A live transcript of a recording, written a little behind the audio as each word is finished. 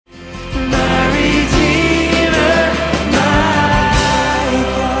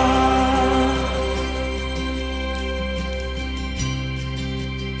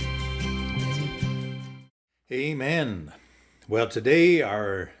Amen. Well, today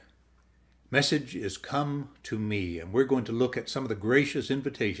our message is Come to Me, and we're going to look at some of the gracious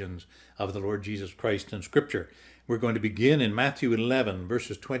invitations of the Lord Jesus Christ in Scripture. We're going to begin in Matthew 11,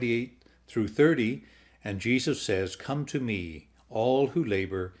 verses 28 through 30, and Jesus says, Come to me, all who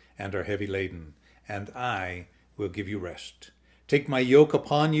labor and are heavy laden, and I will give you rest. Take my yoke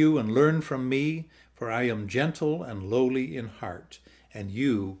upon you and learn from me, for I am gentle and lowly in heart, and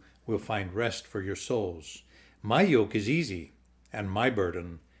you will find rest for your souls. My yoke is easy, and my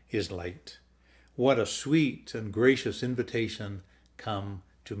burden is light. What a sweet and gracious invitation, come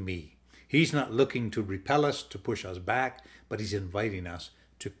to me. He's not looking to repel us, to push us back, but he's inviting us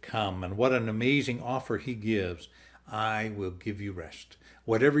to come. And what an amazing offer he gives. I will give you rest.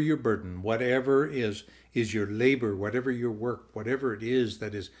 Whatever your burden, whatever is your labor, whatever your work, whatever it is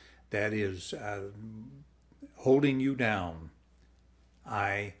that is holding you down,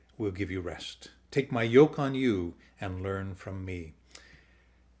 I will give you rest. Take my yoke on you and learn from me.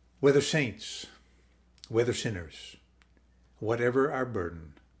 Whether saints, whether sinners, whatever our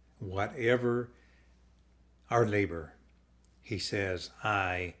burden, whatever our labor, he says,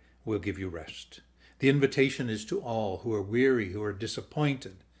 I will give you rest. The invitation is to all who are weary, who are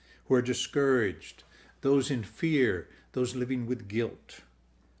disappointed, who are discouraged, those in fear, those living with guilt.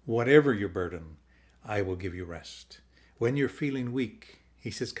 Whatever your burden, I will give you rest. When you're feeling weak,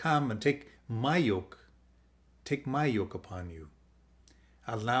 he says, come and take my yoke upon you.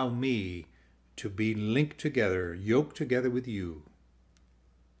 Allow me to be linked together, yoked together with you,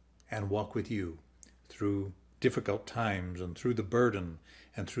 and walk with you through difficult times and through the burden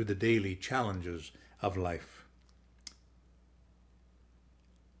and through the daily challenges of life.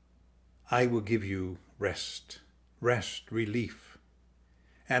 I will give you rest, relief.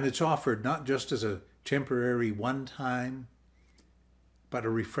 And it's offered not just as a temporary one time, but a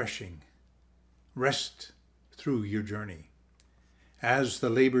refreshing rest through your journey. As the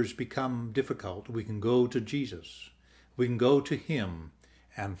labors become difficult, we can go to Jesus. We can go to him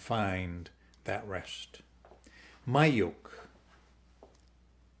and find that rest. My yoke.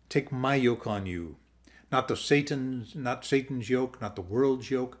 Take my yoke on you. Not Satan's yoke, not the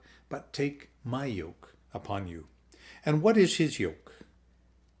world's yoke, but take my yoke upon you. And what is his yoke?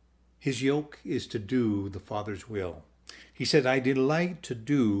 His yoke is to do the Father's will. He said, I delight to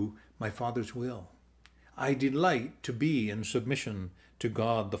do my Father's will. I delight to be in submission to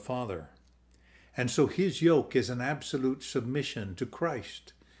God the Father. And so his yoke is an absolute submission to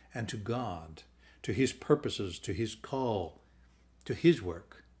Christ and to God, to his purposes, to his call, to his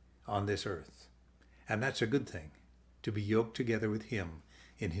work on this earth. And that's a good thing, to be yoked together with him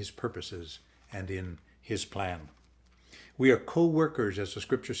in his purposes and in his plan. We are co-workers, as the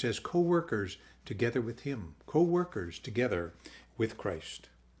scripture says, co-workers together with him, co-workers together with Christ.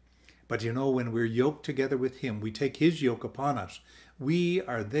 But you know, when we're yoked together with him, we take his yoke upon us. We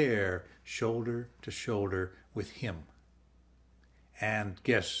are there shoulder to shoulder with him. And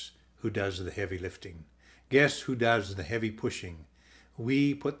guess who does the heavy lifting? Guess who does the heavy pushing?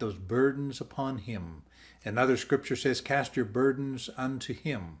 We put those burdens upon him. Another scripture says, cast your burdens unto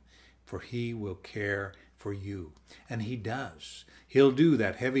him, for he will care for you. And he does. He'll do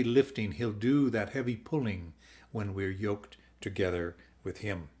that heavy lifting. He'll do that heavy pulling when we're yoked together with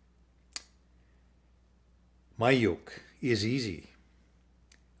him. My yoke is easy.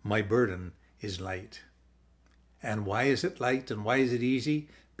 My burden is light. And why is it light and why is it easy?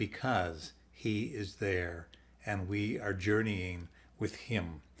 Because he is there and we are journeying with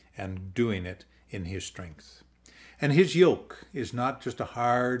him and doing it in his strength. And his yoke is not just a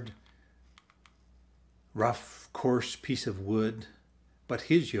hard, rough, coarse piece of wood, but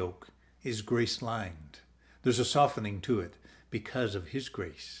his yoke is grace-lined. There's a softening to it because of his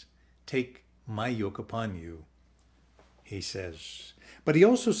grace. Take my yoke upon you, he says. But he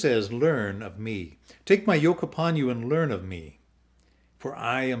also says, learn of me. Take my yoke upon you and learn of me. For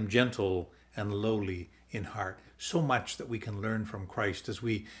I am gentle and lowly in heart. So much that we can learn from Christ as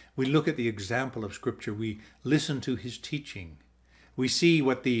we look at the example of Scripture. We listen to his teaching. We see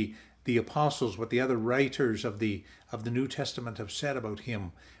what the apostles, what the other writers of the New Testament have said about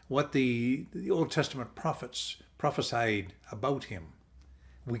him, what the Old Testament prophets prophesied about him.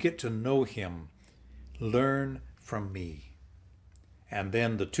 We get to know him. Learn from me. And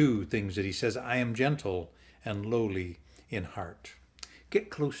then the two things that he says, I am gentle and lowly in heart.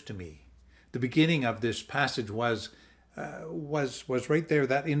 Get close to me. The beginning of this passage was right there,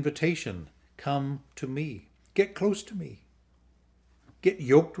 that invitation. Come to me. Get close to me. Get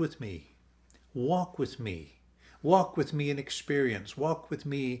yoked with me. Walk with me. Walk with me in experience. Walk with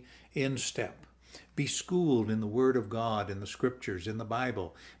me in step. Be schooled in the Word of God, in the Scriptures, in the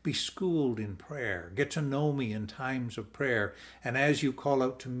Bible. Be schooled in prayer. Get to know me in times of prayer. And as you call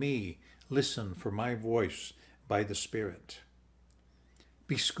out to me, listen for my voice by the Spirit.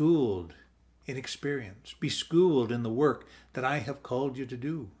 Be schooled in experience. Be schooled in the work that I have called you to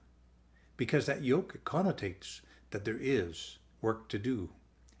do. Because that yoke connotates that there is work to do.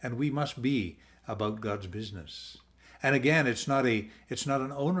 And we must be about God's business. And again, it's not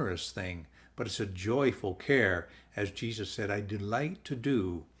an onerous thing, but it's a joyful care. As Jesus said, I delight to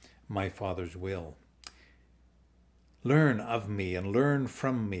do my Father's will. Learn of me and learn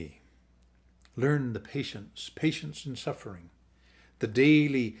from me. Learn the patience in suffering. The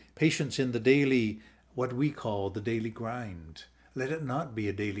daily, patience in the daily, what we call the daily grind. Let it not be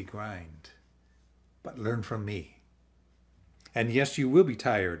a daily grind, but learn from me. And yes, you will be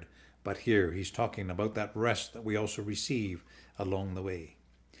tired, but here he's talking about that rest that we also receive along the way.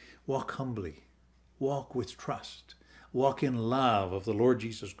 Walk humbly, walk with trust, walk in love of the Lord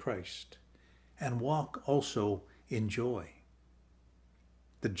Jesus Christ, and walk also in joy.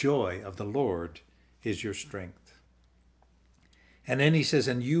 The joy of the Lord is your strength. And then he says,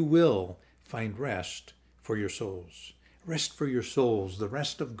 and you will find rest for your souls. Rest for your souls, the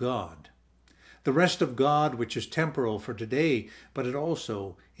rest of God. The rest of God, which is temporal for today, but it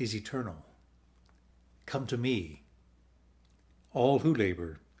also is eternal. Come to me, all who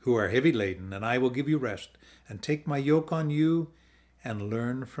labor, who are heavy laden, and I will give you rest. And take my yoke on you and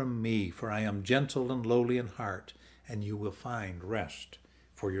learn from me, for I am gentle and lowly in heart, and you will find rest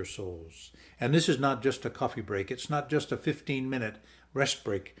for your souls. And this is not just a coffee break. It's not just a 15-minute rest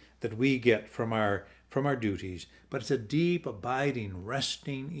break that we get from our duties, but it's a deep, abiding,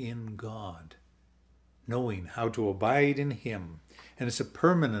 resting in God, knowing how to abide in him. And it's a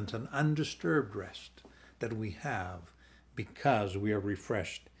permanent and undisturbed rest that we have because we are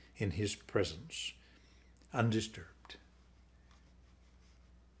refreshed in his presence, undisturbed.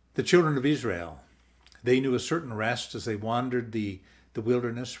 The children of Israel, they knew a certain rest as they wandered the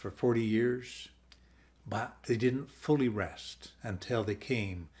wilderness for 40 years, but they didn't fully rest until they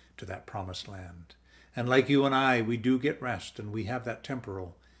came to that promised land. And like you and I, we do get rest, and we have that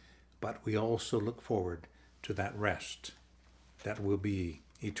temporal, but we also look forward to that rest that will be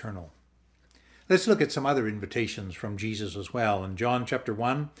eternal. Let's look at some other invitations from Jesus as well. In John chapter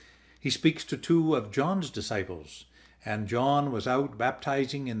 1, he speaks to two of John's disciples. And John was out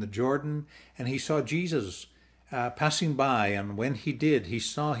baptizing in the Jordan, and he saw Jesus passing by. And when he did, he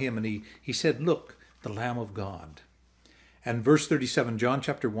saw him, and he said, "Look, the Lamb of God." And verse 37, John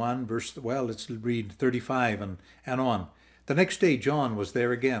chapter 1, let's read 35 and on. The next day John was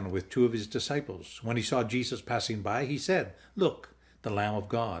there again with two of his disciples. When he saw Jesus passing by, he said, "Look, the Lamb of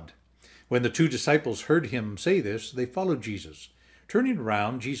God." When the two disciples heard him say this, they followed Jesus. Turning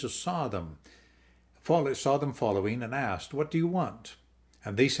around, Jesus saw them following, and asked, "What do you want?"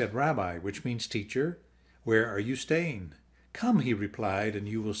 And they said, "Rabbi," which means teacher, "where are you staying?" "Come," he replied, "and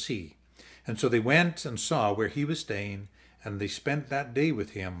you will see." And so they went and saw where he was staying, and they spent that day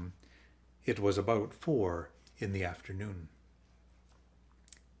with him. It was about 4 p.m.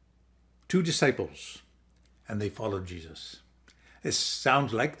 Two disciples, and they followed Jesus. It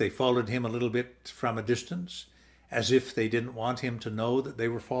sounds like they followed him a little bit from a distance, as if they didn't want him to know that they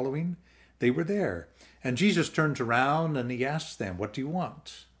were following. They were there. And Jesus turns around and he asks them, "What do you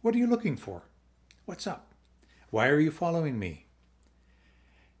want? What are you looking for? What's up? Why are you following me?"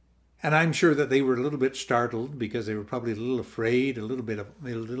 And I'm sure that they were a little bit startled, because they were probably a little afraid, a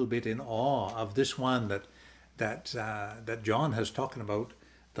little bit in awe of this one that John has talking about,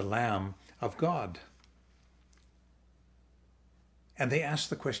 the Lamb of God. And they asked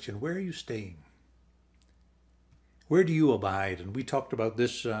the question, "Where are you staying? Where do you abide?" And we talked about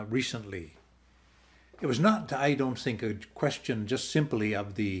this recently. It was not, I don't think, a question just simply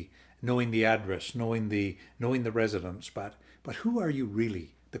of knowing the address, knowing the residence, but who are you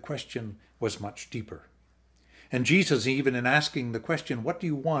really? The question was much deeper. And Jesus, even in asking the question, "What do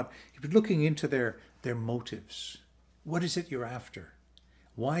you want?" he was looking into their motives. What is it you're after?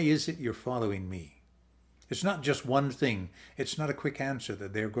 Why is it you're following me? It's not just one thing. It's not a quick answer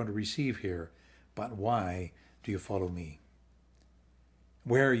that they're going to receive here, but why do you follow me?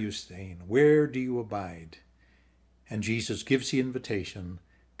 Where are you staying? Where do you abide? And Jesus gives the invitation,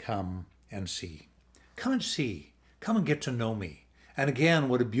 "Come and see." Come and see. Come and get to know me. And again,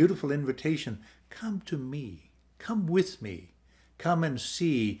 what a beautiful invitation. Come to me. Come with me. Come and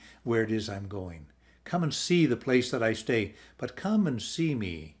see where it is I'm going. Come and see the place that I stay. But come and see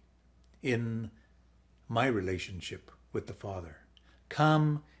me in my relationship with the Father.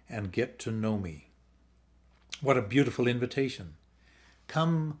 Come and get to know me. What a beautiful invitation.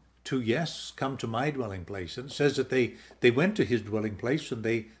 Come yes, come to my dwelling place. And it says that they went to his dwelling place and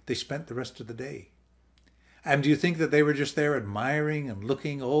they spent the rest of the day. And do you think that they were just there admiring and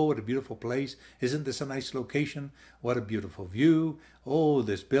looking, oh, what a beautiful place. Isn't this a nice location? What a beautiful view. Oh,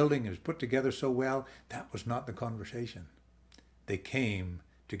 this building is put together so well. That was not the conversation. They came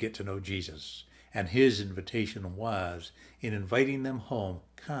to get to know Jesus. And his invitation was, in inviting them home,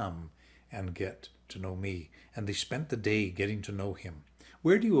 come and get to know me. And they spent the day getting to know him.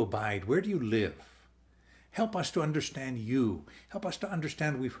 Where do you abide? Where do you live? Help us to understand you. Help us to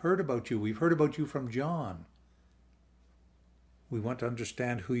understand we've heard about you. We've heard about you from John. We want to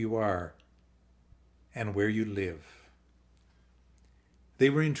understand who you are and where you live. They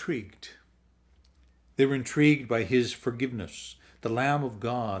were intrigued. They were intrigued by his forgiveness, the Lamb of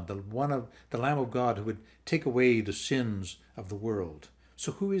God, the Lamb of God who would take away the sins of the world.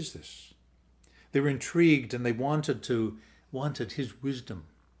 So who is this? They were intrigued and they wanted his wisdom,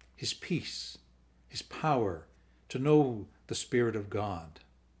 his peace, his power, to know the Spirit of God.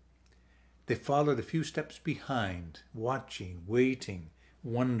 They followed a few steps behind, watching, waiting,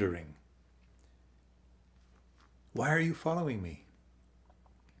 wondering. Why are you following me?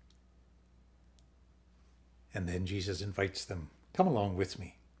 And then Jesus invites them, come along with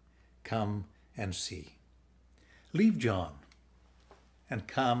me. Come and see. Leave John and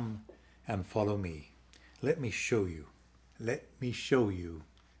come and follow me. Let me show you. Let me show you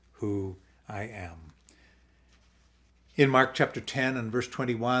who I am. In Mark chapter 10 and verse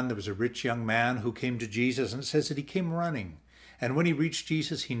 21, there was a rich young man who came to Jesus, and it says that he came running. And when he reached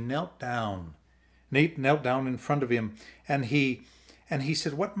Jesus, he knelt down. Nate knelt down in front of him, and he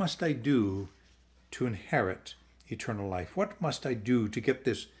said, what must I do to inherit eternal life? What must I do to get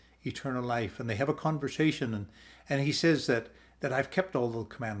this eternal life? And they have a conversation, and he says that I've kept all the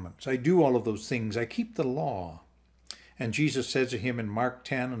commandments. I do all of those things. I keep the law. And Jesus says to him in Mark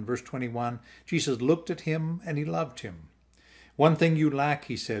 10 and verse 21, Jesus looked at him and he loved him. One thing you lack,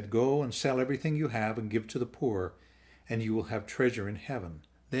 he said, go and sell everything you have and give to the poor, and you will have treasure in heaven.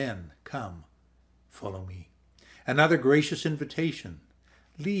 Then come, follow me. Another gracious invitation.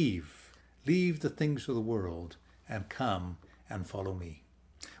 Leave the things of the world and come and follow me.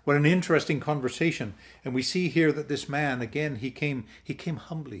 What an interesting conversation. And we see here that this man, again, he came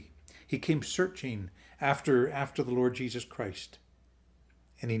humbly. He came searching after the Lord Jesus Christ.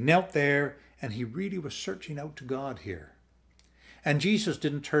 And he knelt there and he really was searching out to God here. And Jesus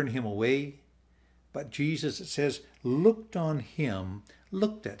didn't turn him away, but Jesus, it says, looked at him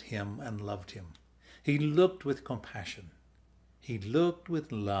and loved him. He looked with compassion. He looked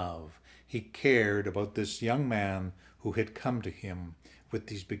with love. He cared about this young man who had come to him with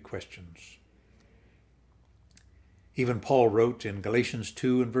these big questions. Even Paul wrote in Galatians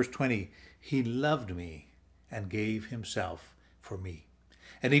 2 and verse 20, he loved me and gave himself for me.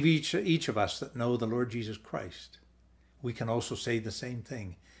 And if each of us that know the Lord Jesus Christ, we can also say the same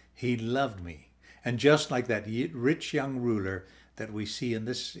thing. He loved me. And just like that rich young ruler that we see in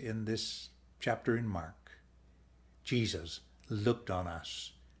this chapter in Mark, Jesus looked on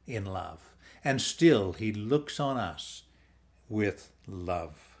us in love. And still he looks on us with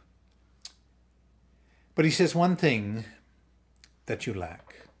love. But he says one thing that you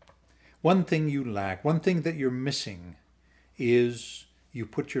lack. One thing you lack, one thing that you're missing is you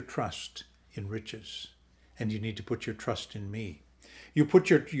put your trust in riches, and you need to put your trust in me. You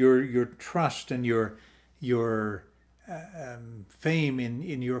put your trust and your fame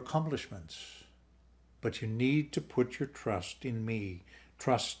in your accomplishments, but you need to put your trust in me,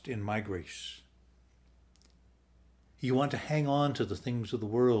 trust in my grace. You want to hang on to the things of the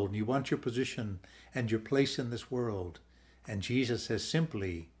world, and you want your position and your place in this world, and Jesus says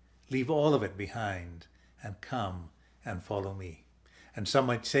simply, leave all of it behind and come and follow me. And some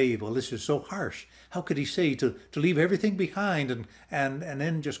might say, well, this is so harsh. How could he say to leave everything behind and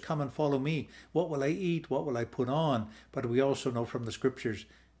then just come and follow me? What will I eat? What will I put on? But we also know from the scriptures,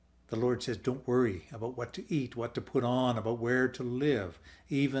 the Lord says, don't worry about what to eat, what to put on, about where to live.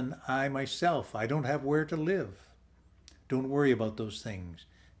 Even I myself, I don't have where to live. Don't worry about those things.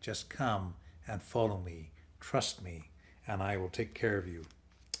 Just come and follow me. Trust me, and I will take care of you.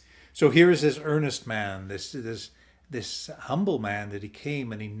 So here is this earnest man, this humble man that he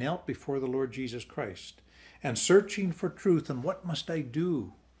came and he knelt before the Lord Jesus Christ and searching for truth. And what must I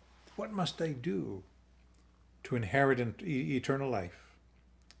do? What must I do to inherit eternal life?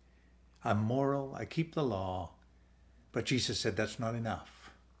 I'm moral, I keep the law, but Jesus said that's not enough.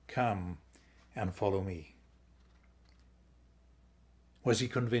 Come and follow me. Was he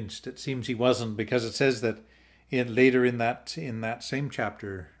convinced? It seems he wasn't, because it says that later in that same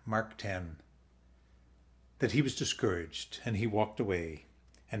chapter, Mark 10, that he was discouraged and he walked away.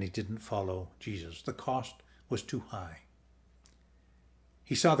 and he didn't follow Jesus. The cost was too high.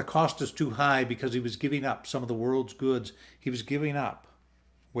 He saw the cost as too high because he was giving up some of the world's goods. He was giving up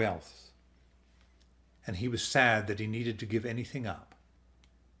wealth. And he was sad that he needed to give anything up.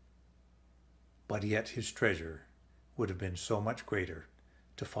 But yet his treasure would have been so much greater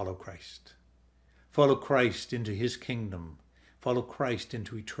to follow Christ. Follow Christ into his kingdom. Follow Christ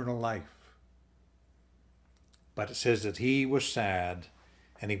into eternal life. But it says that he was sad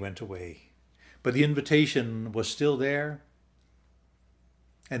and he went away. But the invitation was still there.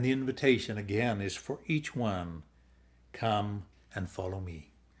 And the invitation again is for each one, come and follow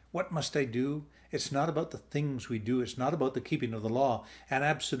me. What must I do? It's not about the things we do. It's not about the keeping of the law. And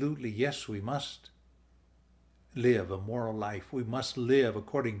absolutely, yes, we must live a moral life. We must live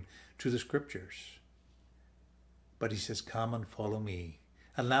according to the scriptures. But he says, come and follow me.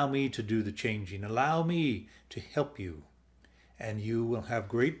 Allow me to do the changing. Allow me to help you. And you will have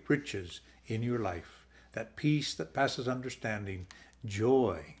great riches in your life. That peace that passes understanding,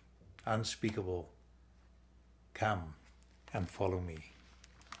 joy unspeakable. Come and follow me.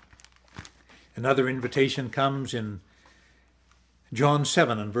 Another invitation comes in John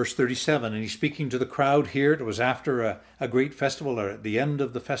 7 and verse 37, and he's speaking to the crowd here. It was after a great festival, or at the end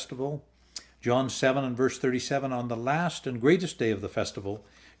of the festival. John 7 and verse 37, on the last and greatest day of the festival,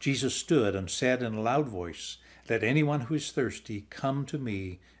 Jesus stood and said in a loud voice, let anyone who is thirsty come to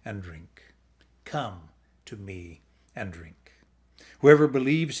me and drink. Come to me and drink. Whoever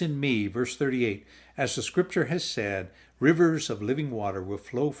believes in me, verse 38, as the scripture has said, rivers of living water will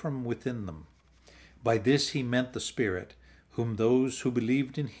flow from within them. By this he meant the Spirit, whom those who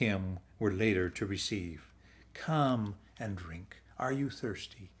believed in him were later to receive. Come and drink. Are you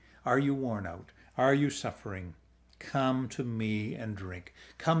thirsty? Are you worn out? Are you suffering? Come to me and drink.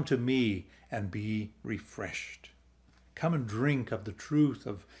 Come to me and be refreshed. Come and drink of the truth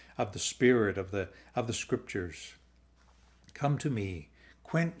of the Spirit, of the scriptures. Come to me,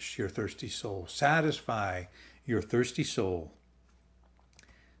 quench your thirsty soul, satisfy your thirsty soul.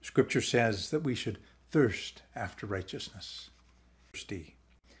 Scripture says that we should thirst after righteousness. Thirsty,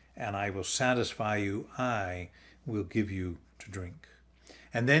 and I will satisfy you, I will give you to drink.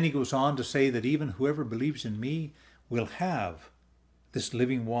 And then he goes on to say that even whoever believes in me will have this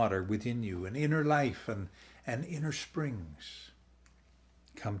living water within you, an inner life and inner springs.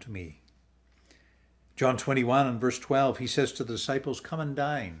 Come to me. John 21 and verse 12, he says to the disciples, come and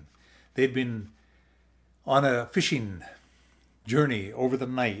dine. They'd been on a fishing journey over the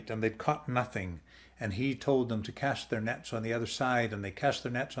night and they'd caught nothing. And he told them to cast their nets on the other side, and they cast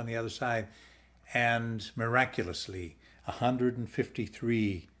their nets on the other side. And miraculously,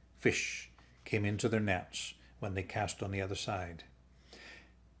 153 fish came into their nets when they cast on the other side.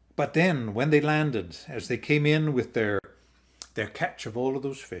 But then when they landed, as they came in with their catch of all of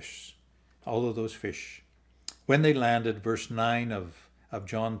those fish, when they landed, verse 9 of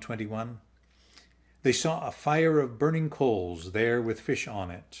John 21, they saw a fire of burning coals there with fish on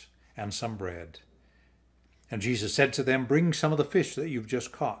it and some bread. And Jesus said to them, bring some of the fish that you've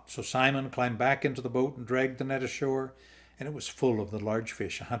just caught. So Simon climbed back into the boat and dragged the net ashore, and it was full of the large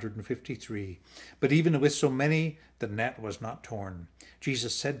fish, 153. But even with so many, the net was not torn.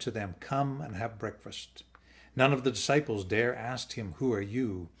 Jesus said to them, come and have breakfast. None of the disciples dare ask him, who are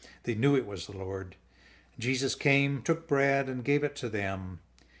you? They knew it was the Lord. Jesus came, took bread, and gave it to them,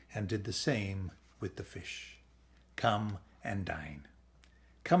 and did the same with the fish. Come and dine.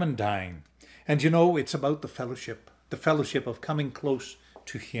 Come and dine. And you know, it's about the fellowship of coming close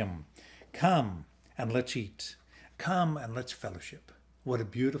to him. Come and let's eat. Come and let's fellowship. What a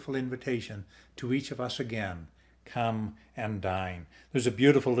beautiful invitation to each of us again. Come and dine. There's a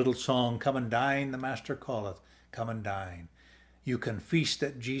beautiful little song, come and dine, the Master calleth. Come and dine. You can feast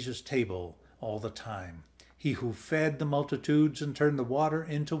at Jesus' table all the time. He who fed the multitudes and turned the water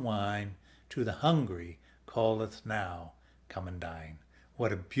into wine, to the hungry calleth now, come and dine.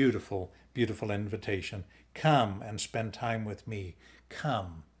 What a beautiful, beautiful invitation. Come and spend time with me.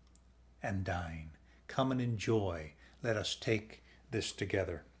 Come and dine. Come and enjoy. Let us take this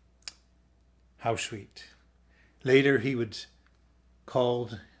together. How sweet. Later he would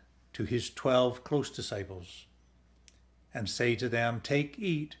call to his 12 close disciples and say to them, take,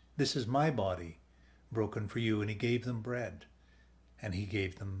 eat, this is my body broken for you. And he gave them bread and he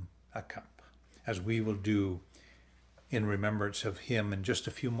gave them a cup, as we will do in remembrance of him in just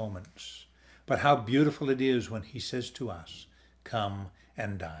a few moments. But how beautiful it is when he says to us, come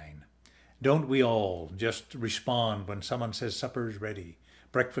and dine. Don't we all just respond when someone says supper is ready,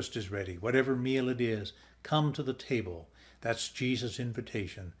 breakfast is ready, whatever meal it is, come to the table. That's Jesus'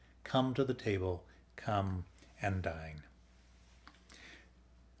 invitation. Come to the table, come and dine.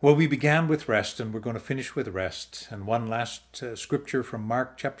 Well, we began with rest, and we're going to finish with rest. And one last scripture from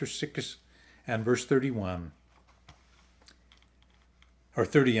Mark chapter 6 and verse 31, or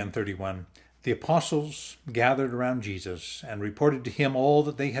 30 and 31. The apostles gathered around Jesus and reported to him all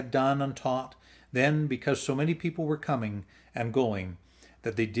that they had done and taught. Then, because so many people were coming and going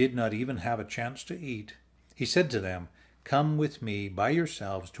that they did not even have a chance to eat, he said to them, "Come with me by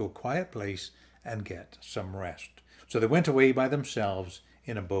yourselves to a quiet place and get some rest." So they went away by themselves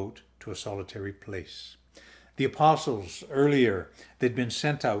in a boat to a solitary place. The apostles earlier, they'd been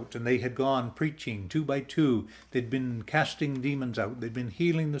sent out and they had gone preaching 2 by 2. They'd been casting demons out. They'd been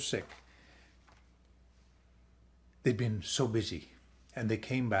healing the sick. They'd been so busy, and they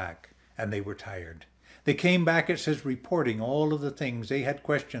came back and they were tired. They came back, it says, reporting all of the things. They had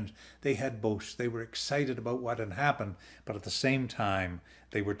questions. They had boasts. They were excited about what had happened, but at the same time,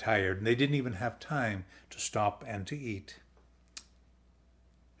 they were tired, and they didn't even have time to stop and to eat.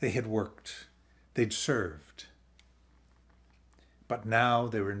 They had worked. They'd served. But now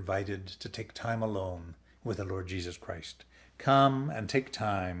they were invited to take time alone with the Lord Jesus Christ. Come and take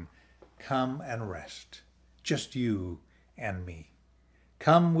time. Come and rest. Just you and me.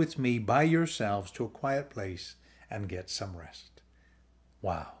 Come with me by yourselves to a quiet place and get some rest.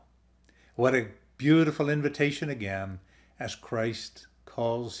 Wow. What a beautiful invitation again as Christ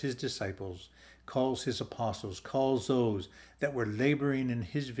calls his disciples, calls his apostles, calls those that were laboring in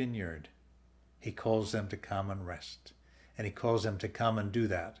his vineyard. He calls them to come and rest. And he calls them to come and do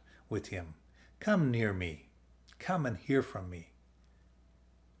that with him. Come near me. Come and hear from me.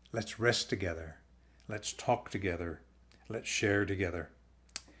 Let's rest together. Let's talk together. Let's share together.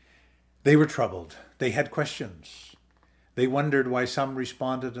 They were troubled. They had questions. They wondered why some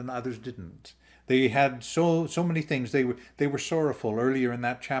responded and others didn't. They had so many things. They were sorrowful. Earlier in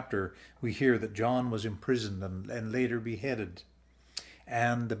that chapter, we hear that John was imprisoned and later beheaded.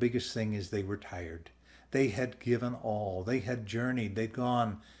 And the biggest thing is they were tired. They had given all. They had journeyed. They'd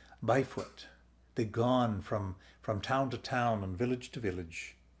gone by foot. They'd gone from town to town and village to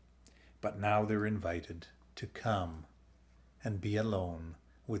village. But now they're invited to come and be alone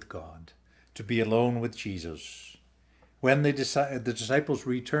with God, to be alone with Jesus. When the disciples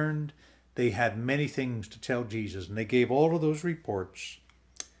returned, they had many things to tell Jesus, and they gave all of those reports.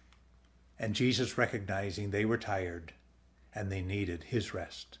 And Jesus, recognizing they were tired and they needed his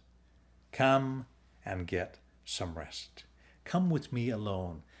rest. Come and get some rest. Come with me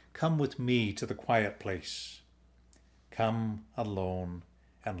alone. Come with me to the quiet place. Come alone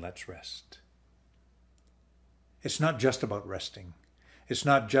and let's rest. It's not just about resting. It's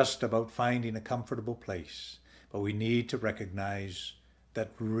not just about finding a comfortable place, but we need to recognize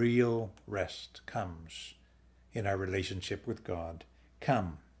that real rest comes in our relationship with God.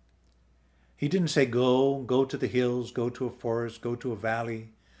 Come. He didn't say go to the hills, go to a forest, go to a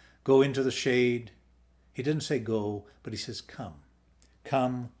valley, go into the shade. He didn't say go, but he says come.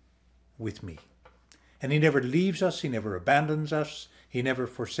 Come with me. And he never leaves us. He never abandons us. He never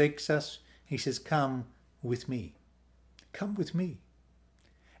forsakes us. He says, come with me. Come with me.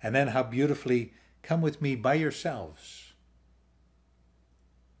 And then how beautifully, come with me by yourselves.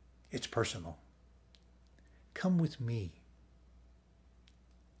 It's personal. Come with me.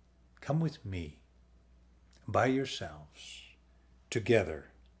 Come with me by yourselves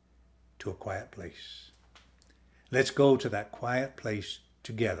together to a quiet place. Let's go to that quiet place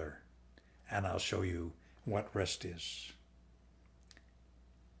together, and I'll show you what rest is.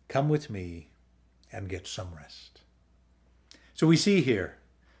 Come with me and get some rest. So we see here,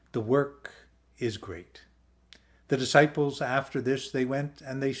 the work is great. The disciples, after this, they went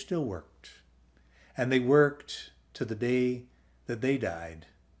and they still worked. And they worked to the day that they died.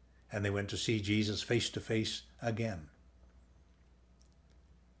 And they went to see Jesus face to face again.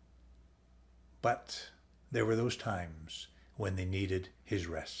 But there were those times when they needed his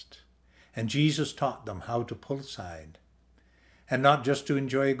rest. And Jesus taught them how to pull aside. And not just to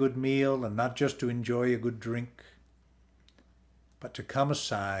enjoy a good meal and not just to enjoy a good drink, but to come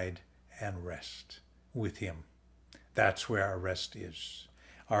aside and rest with him. That's where our rest is.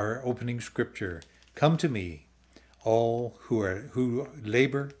 Our opening scripture, come to me, all who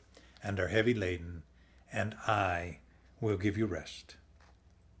labor and are heavy laden, and I will give you rest.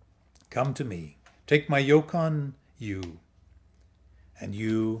 Come to me, take my yoke on you, and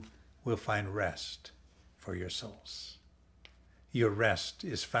you will find rest for your souls. Your rest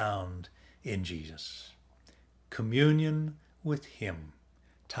is found in Jesus. Communion with him,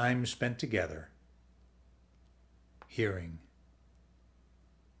 time spent together, hearing,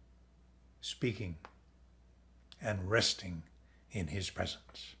 speaking, and resting in his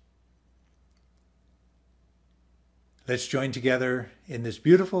presence. Let's join together in this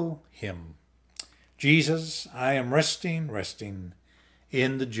beautiful hymn. Jesus, I am resting, resting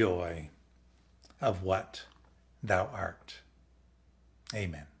in the joy of what thou art.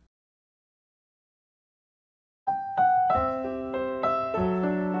 Amen.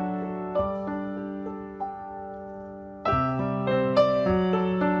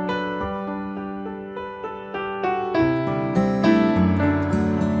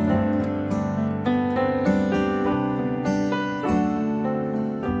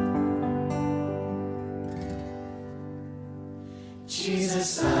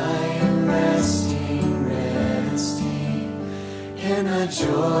 Jesus, I am resting, resting in the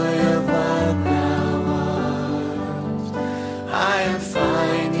joy of what thou art. I am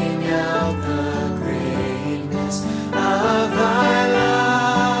finding out the greatness of thy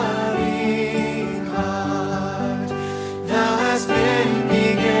loving heart. Thou hast bid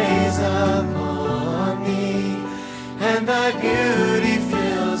me gaze upon thee, and thy beauty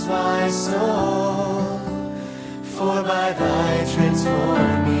fills my soul. For by thy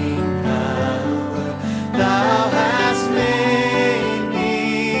transforming power thou hast made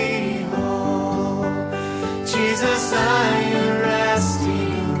me whole. Jesus, I am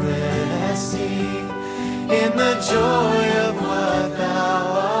resting, resting in the joy of what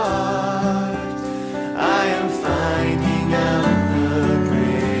thou art. I am finding out the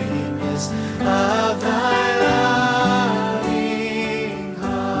greatness of thy loving heart.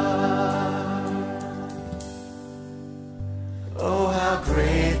 Oh, how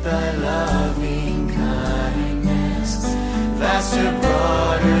great thy loving kindness, vaster,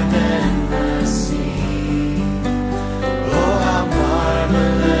 broader than the sea. Oh, how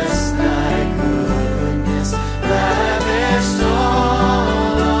marvelous thy goodness, lavished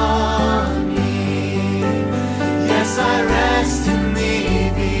all on me. Yes, I rest in thee,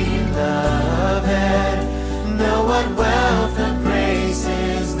 beloved. Know what wealth of grace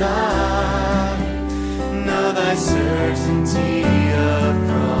is thine. Know thy certainty of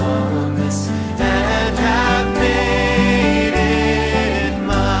promise, and have made it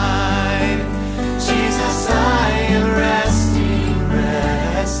mine. Jesus, I am resting,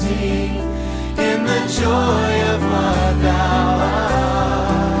 resting in the joy of what thou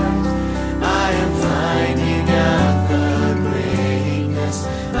art. I am finding out the greatness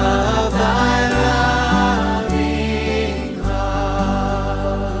of thy loving heart.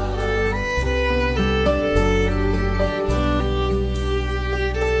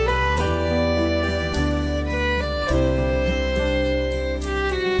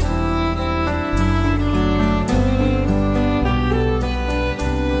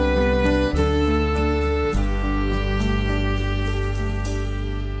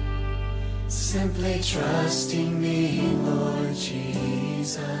 Simply trusting thee, Lord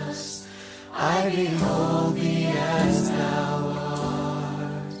Jesus, I behold thee as thou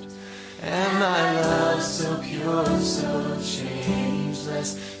art. And thy love so pure, so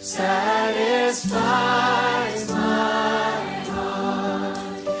changeless, satisfies my heart,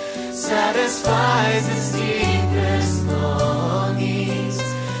 satisfies its deepest longings,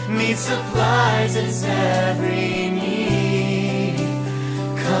 meets, supplies its every need,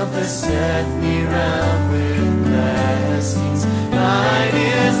 compasseth me round with blessings. My